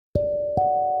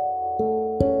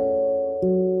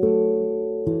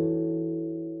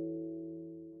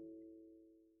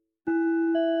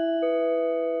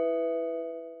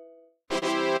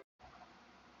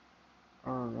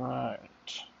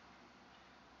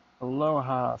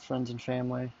Aloha, friends and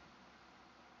family.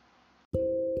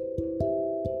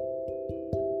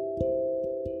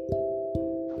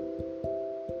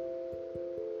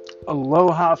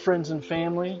 Aloha, friends and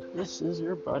family. This is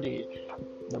your buddy,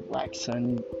 the Black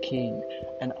Sun King,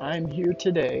 and I'm here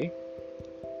today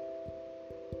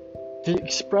to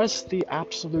express the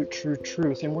absolute true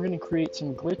truth. And we're going to create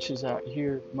some glitches out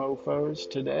here, mofos,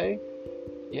 today.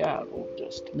 Yeah, we'll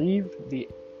just leave the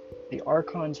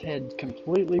Archon's head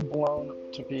completely blown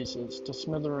to pieces, to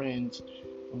smithereens.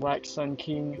 The Black Sun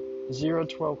King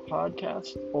 012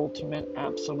 podcast, ultimate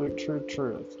absolute true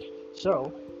truth.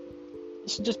 So,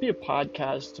 this will just be a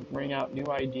podcast to bring out new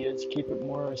ideas, keep it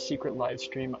more a secret live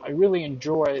stream. I really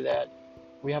enjoy that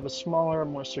we have a smaller,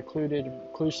 more secluded,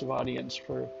 inclusive audience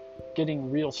for getting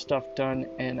real stuff done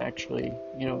and actually,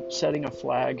 setting a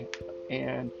flag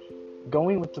and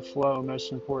going with the flow.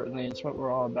 Most importantly, it's what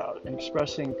we're all about, and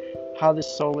expressing how this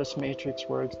soulless matrix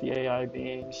works, the AI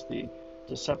beings, the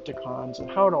Decepticons,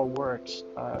 and how it all works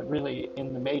really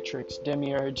in the matrix,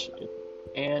 demiurge,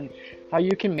 and how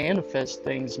you can manifest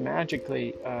things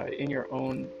magically in your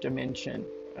own dimension,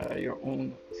 your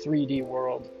own 3D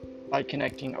world, by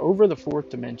connecting over the fourth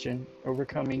dimension,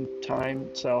 overcoming time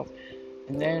itself,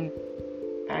 and then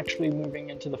actually moving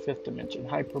into the fifth dimension,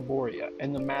 Hyperborea,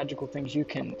 and the magical things you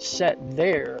can set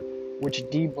there, which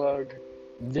debug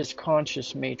this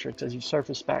conscious matrix as you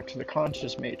surface back to the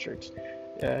conscious matrix.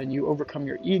 You overcome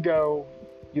your ego,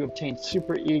 you obtain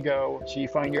super ego, so you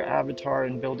find your avatar,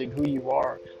 and building who you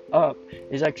are up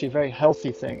is actually a very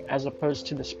healthy thing, as opposed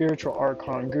to the spiritual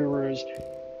archon gurus,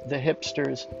 the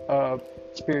hipsters of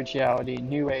spirituality,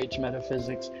 new age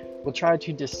metaphysics, will try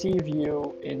to deceive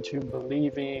you into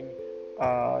believing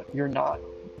you're not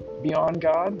beyond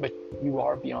God, but you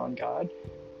are beyond God.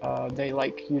 They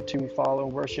like you to follow,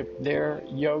 worship their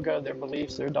yoga, their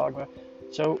beliefs, their dogma.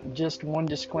 So just one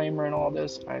disclaimer in all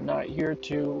this: I'm not here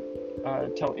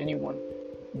to tell anyone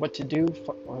what to do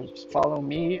or follow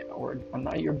me, or I'm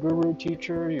not your guru,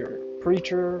 teacher, your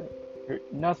preacher,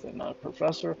 nothing, not a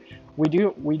professor. We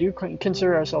do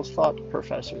consider ourselves thought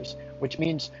professors, which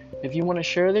means if you want to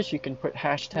share this, you can put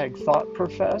hashtag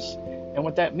ThoughtPROFESS. And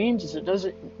what that means is it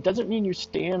doesn't mean you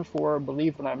stand for or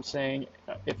believe what I'm saying.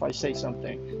 If I say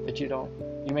something that you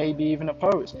may be even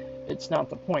opposed. It's not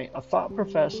the point. A thought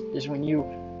profess is when you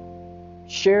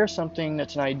share something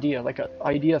that's an idea, like an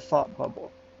idea thought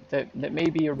bubble, that may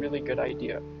be a really good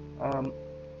idea.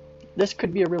 This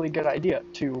could be a really good idea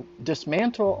to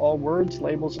dismantle all words,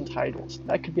 labels, and titles.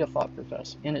 That could be a thought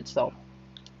profess in itself.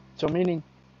 So meaning,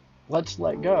 let's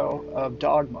let go of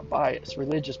dogma, bias,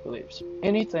 religious beliefs,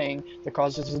 anything that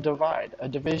causes a divide, a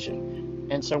division.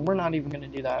 And so we're not even going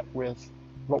to do that with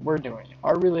what we're doing.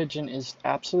 Our religion is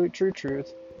absolute true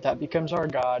truth. That becomes our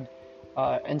God.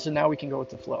 And so now we can go with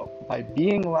the flow. By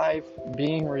being life,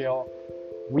 being real,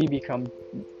 we become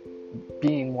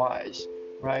being wise,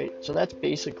 right? So that's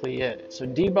basically it. So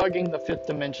debugging the fifth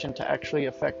dimension to actually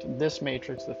affect this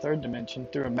matrix, the third dimension,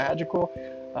 through a magical,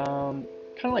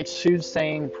 kind of like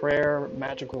soothsaying prayer,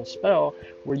 magical spell,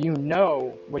 where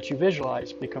what you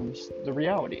visualize becomes the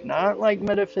reality. Not like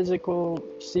metaphysical,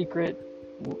 secret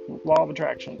law of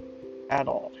attraction at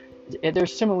all.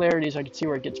 There's similarities. I can see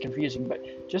where it gets confusing,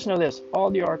 but just know this: all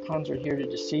the archons are here to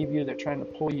deceive you. They're trying to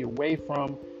pull you away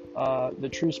from the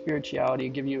true spirituality,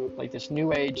 give you like this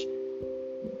new age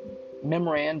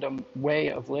memorandum way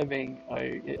of living,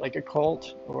 like a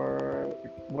cult or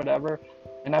whatever.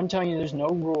 And I'm telling you, there's no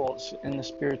rules in the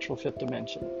spiritual fifth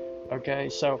dimension. Okay,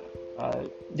 so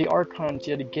the archons,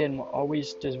 yet again, will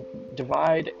always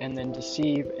divide and then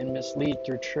deceive and mislead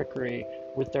through trickery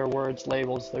with their words,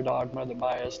 labels, their dogma, their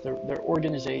bias, their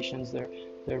organizations,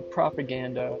 their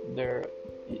propaganda, their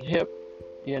hip,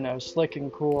 slick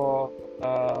and cool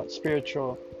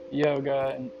spiritual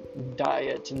yoga and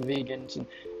diets and vegans and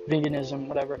veganism,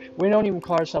 whatever. We don't even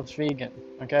call ourselves vegan,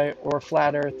 okay, or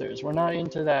flat earthers. We're not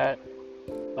into that.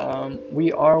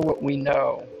 We are what we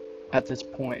know at this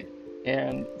point.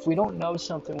 And if we don't know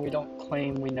something, we don't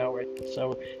claim we know it.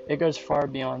 So it goes far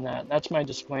beyond that. That's my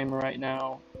disclaimer right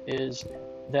now, is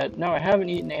that no, I haven't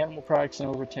eaten animal products in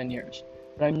over 10 years.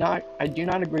 But I do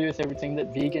not agree with everything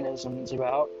that veganism is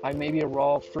about. I may be a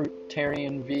raw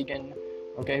fruitarian vegan,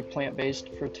 okay, plant-based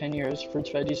for 10 years,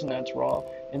 fruits, veggies, and nuts, raw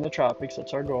in the tropics.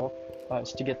 That's our goal,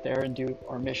 is to get there and do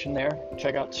our mission there.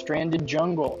 Check out Stranded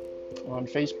Jungle on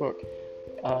Facebook.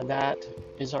 That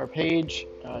is our page.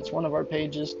 It's one of our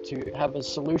pages to have a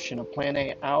solution, a plan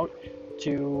A out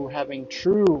to having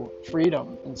true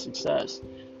freedom and success.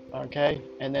 Okay,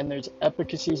 and then there's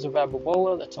Efficacies of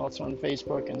Ababola, that's also on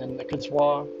Facebook, and then the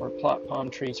Kazwa or Plot Palm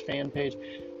Trees fan page.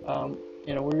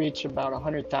 we reach about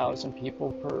 100,000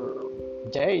 people per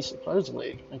day,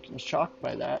 supposedly. I'm shocked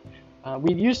by that.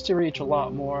 We used to reach a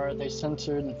lot more. They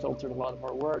censored and filtered a lot of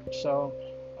our work, so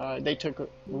they took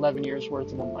 11 years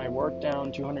worth of my work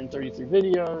down, 233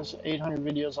 videos, 800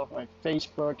 videos off my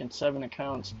Facebook, and 7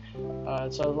 accounts.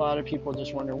 So a lot of people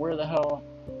just wonder, where the hell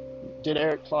did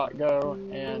Eric Plot go?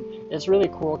 And it's really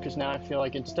cool because now I feel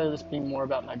like instead of this being more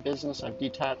about my business, I've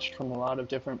detached from a lot of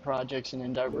different projects and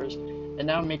endeavors, and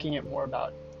now I'm making it more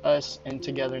about us and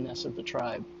togetherness of the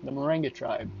tribe, the Moringa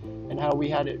tribe, and how we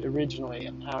had it originally,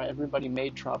 and how everybody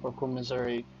made tropical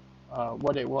Missouri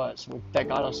what it was, that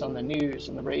got us on the news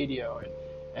and the radio,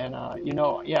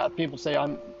 yeah, people say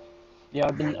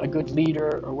I've been a good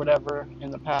leader or whatever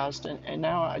in the past, and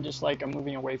now I'm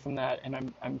moving away from that,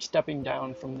 and I'm stepping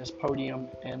down from this podium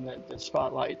and the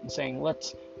spotlight and saying,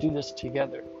 let's do this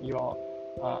together, you all.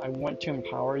 I want to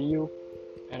empower you,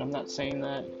 and I'm not saying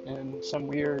that in some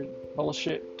weird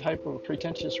bullshit type of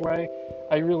pretentious way.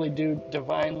 I really do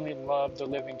divinely love the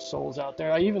living souls out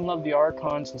there. I even love the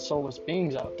archons and soulless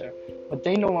beings out there, but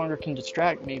they no longer can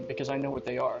distract me because I know what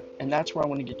they are, and that's where I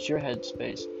want to get your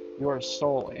headspace. Your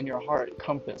soul and your heart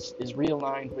compass is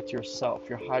realigned with yourself,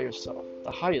 your higher self,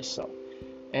 the highest self.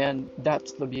 And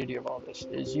that's the beauty of all this,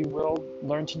 is you will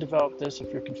learn to develop this.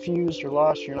 If you're confused, you're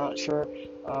lost, you're not sure.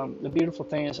 The beautiful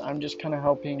thing is I'm just kind of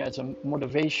helping as a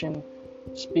motivation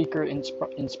speaker,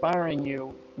 inspiring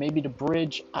you maybe to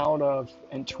bridge out of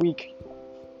and tweak,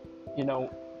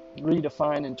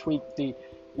 redefine and tweak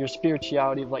your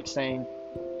spirituality of saying,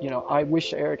 I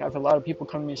wish, Eric, I've had a lot of people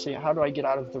come to me and say, how do I get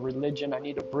out of the religion? I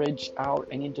need to bridge out.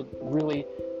 I need to really,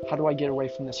 how do I get away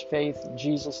from this faith,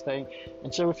 Jesus thing?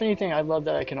 And so if anything, I love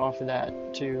that I can offer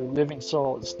that to living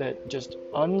souls that just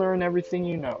unlearn everything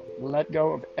you know. Let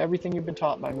go of everything you've been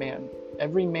taught by man.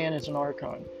 Every man is an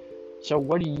archon. So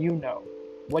what do you know?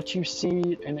 What you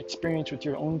see and experience with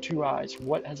your own 2 eyes,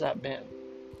 what has that been?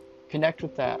 Connect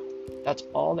with that. That's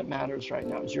all that matters right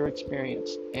now, is your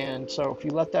experience. And so if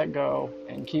you let that go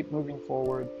and keep moving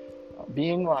forward,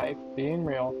 being life, being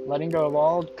real, letting go of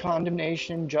all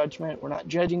condemnation, judgment. We're not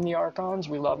judging the archons.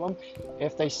 We love them.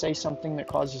 If they say something that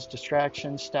causes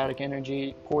distraction, static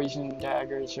energy, poison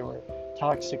daggers, or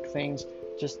toxic things,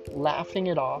 just laughing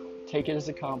it off. Take it as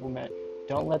a compliment.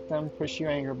 Don't let them push your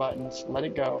anger buttons. Let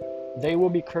it go. They will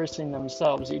be cursing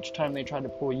themselves each time they try to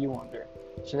pull you under.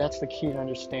 So that's the key to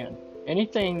understand.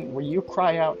 Anything where you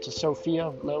cry out to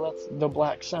Sophia, Lilith, the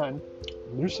Black Sun,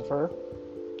 Lucifer,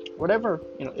 whatever,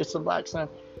 it's the Black Sun,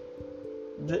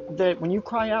 that when you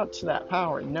cry out to that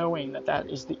power, knowing that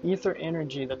is the ether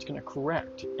energy that's going to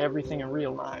correct everything and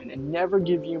realign and never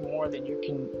give you more than you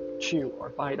can chew, or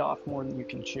bite off more than you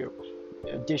can chew,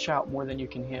 dish out more than you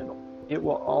can handle. It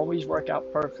will always work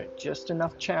out perfect. Just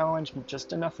enough challenge,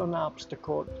 just enough of an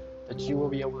obstacle that you will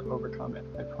be able to overcome it.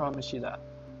 I promise you that.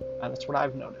 That's what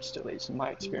I've noticed, at least in my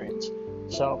experience.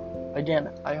 So, again,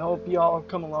 I hope you all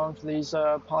come along for these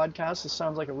podcasts. This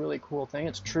sounds like a really cool thing.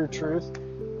 It's true truth.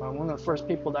 One of the first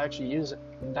people to actually use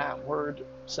that word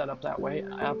set up that way.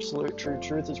 Absolute true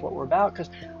truth is what we're about, because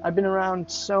I've been around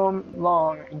so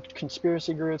long in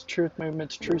conspiracy groups, truth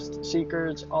movements, truth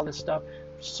seekers, all this stuff.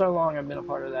 For so long I've been a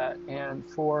part of that. And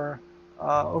for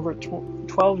over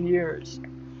 12 years,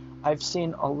 I've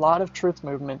seen a lot of truth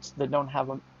movements that don't have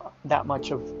that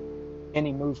much of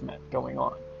any movement going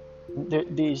on.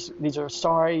 These are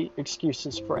sorry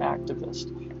excuses for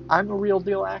activists. I'm a real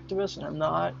deal activist, and I'm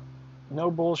not. No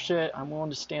bullshit. I'm willing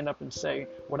to stand up and say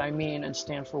what I mean and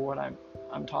stand for what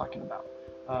I'm talking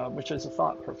about, which is a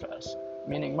thought profess.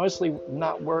 Meaning mostly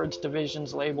not words,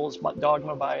 divisions, labels, but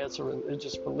dogma, bias, or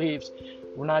religious beliefs.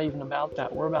 We're not even about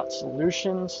that. We're about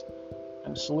solutions.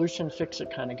 I'm a solution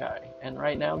fix-it kind of guy. And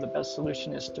right now, the best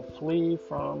solution is to flee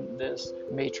from this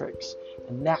matrix.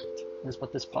 And that is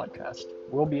what this podcast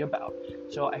will be about.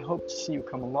 So I hope to see you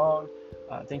come along.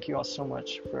 Thank you all so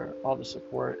much for all the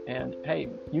support. And hey,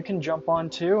 you can jump on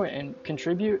too and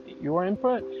contribute your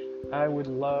input. I would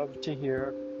love to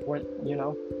hear what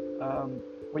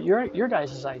your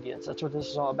guys' ideas. That's what this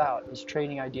is all about, is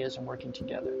trading ideas and working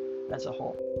together as a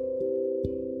whole.